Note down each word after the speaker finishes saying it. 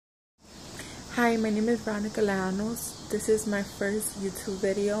Hi, my name is Veronica Llanos. This is my first YouTube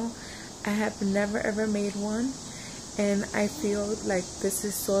video. I have never ever made one, and I feel like this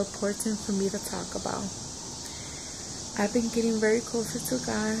is so important for me to talk about. I've been getting very closer to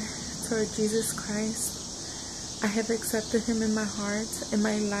God, to our Jesus Christ. I have accepted Him in my heart, in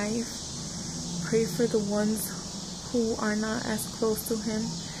my life. Pray for the ones who are not as close to Him.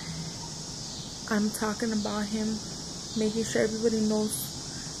 I'm talking about Him, making sure everybody knows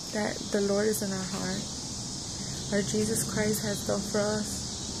that the Lord is in our heart. Our Jesus Christ has done for us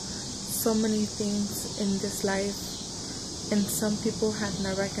so many things in this life, and some people have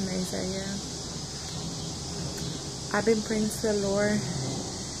not recognized that yet. I've been praying to the Lord,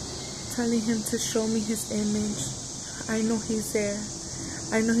 telling Him to show me His image. I know He's there.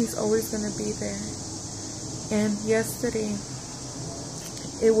 I know He's always going to be there. And yesterday,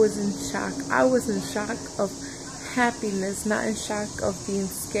 it was in shock. I was in shock of happiness, not in shock of being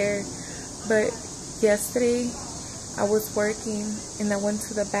scared. But yesterday I was working and I went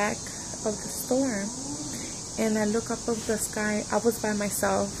to the back of the store and I look up of the sky. I was by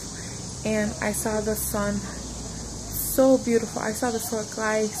myself and I saw the sun, so beautiful. I saw the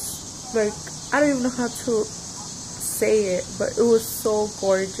sunrise, like, I don't even know how to say it, but it was so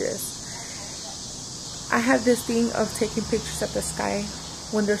gorgeous. I have this thing of taking pictures of the sky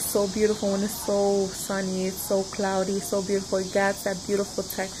when they're so beautiful, when it's so sunny, it's so cloudy, so beautiful. It gets that beautiful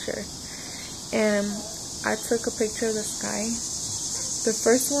texture. And I took a picture of the sky. The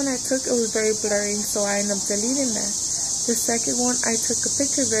first one I took, it was very blurry, so I ended up deleting that. The second one, I took a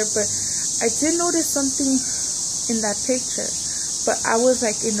picture of it, but I did notice something in that picture. But I was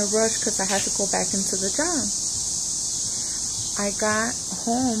like in a rush because I had to go back into the job. I got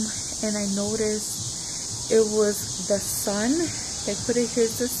home and I noticed it was the sun. They put it,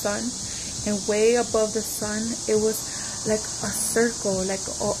 here's the sun, and way above the sun, it was like a circle, like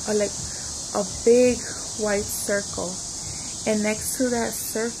a big white circle. And next to that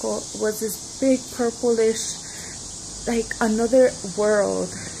circle was this big purplish, like another world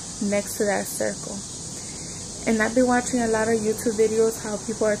next to that circle. And I've been watching a lot of YouTube videos how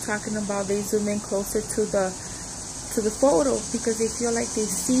people are talking about they zoom in closer to the photo because they feel like they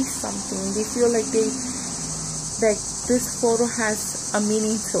see something. They feel like this photo has a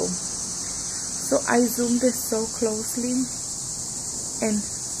meaning too. So I zoomed it so closely, and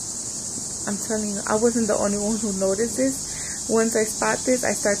I'm telling you, I wasn't the only one who noticed this. Once I spot this,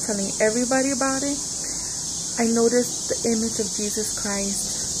 I start telling everybody about it. I noticed the image of Jesus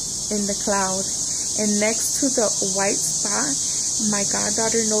Christ in the cloud, and next to the white spot, my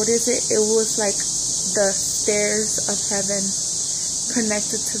goddaughter noticed it. It was like the stairs of heaven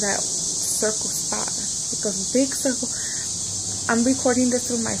connected to that circle spot. Like a big circle. I'm recording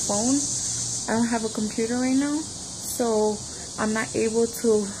this through my phone. I don't have a computer right now, so I'm not able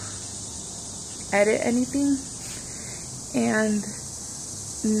to edit anything. And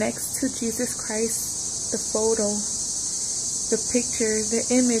next to Jesus Christ, the photo, the picture,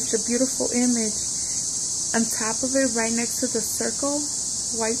 the image, the beautiful image, on top of it, right next to the circle,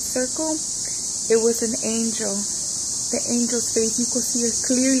 white circle, it was an angel. The angel's face, you could see it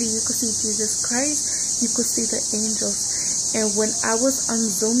clearly. You could see Jesus Christ. You could see the angels. And when I was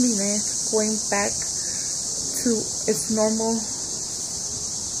unzooming it, going back to its normal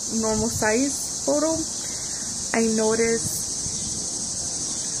size photo, I noticed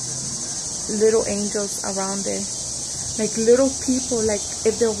little angels around it. Like little people, like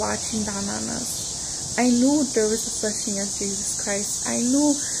if they're watching down on us. I knew there was a such thing as Jesus Christ. I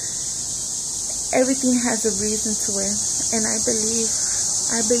knew everything has a reason to it. And I believe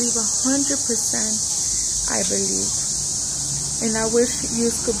 100%. I believe, and I wish you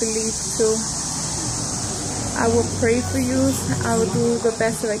could believe too. I will pray for you. I will do the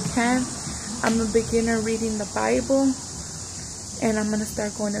best that I can. I'm a beginner reading the Bible, and I'm gonna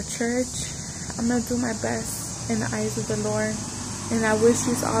start going to church. I'm gonna do my best in the eyes of the Lord, and I wish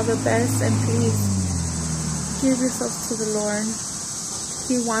you all the best. And please give yourself to the Lord.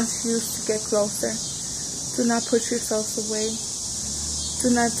 He wants you to get closer. Do not push yourselves away. Do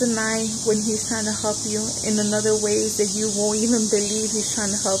not deny when He's trying to help you in another ways that you won't even believe He's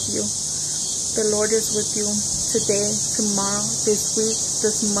trying to help you. The Lord is with you today, tomorrow, this week,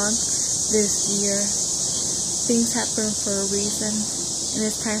 this month, this year. Things happen for a reason, and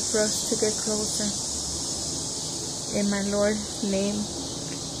it's time for us to get closer. In my Lord's name,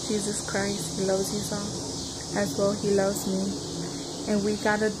 Jesus Christ, He loves you all as well. He loves me, and we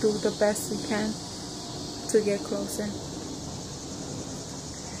gotta do the best we can to get closer.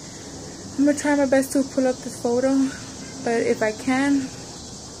 I'm going to try my best to pull up this photo, but if I can,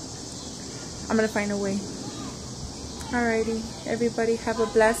 I'm going to find a way. Alrighty, everybody have a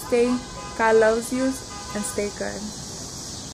blessed day. God loves you and stay good.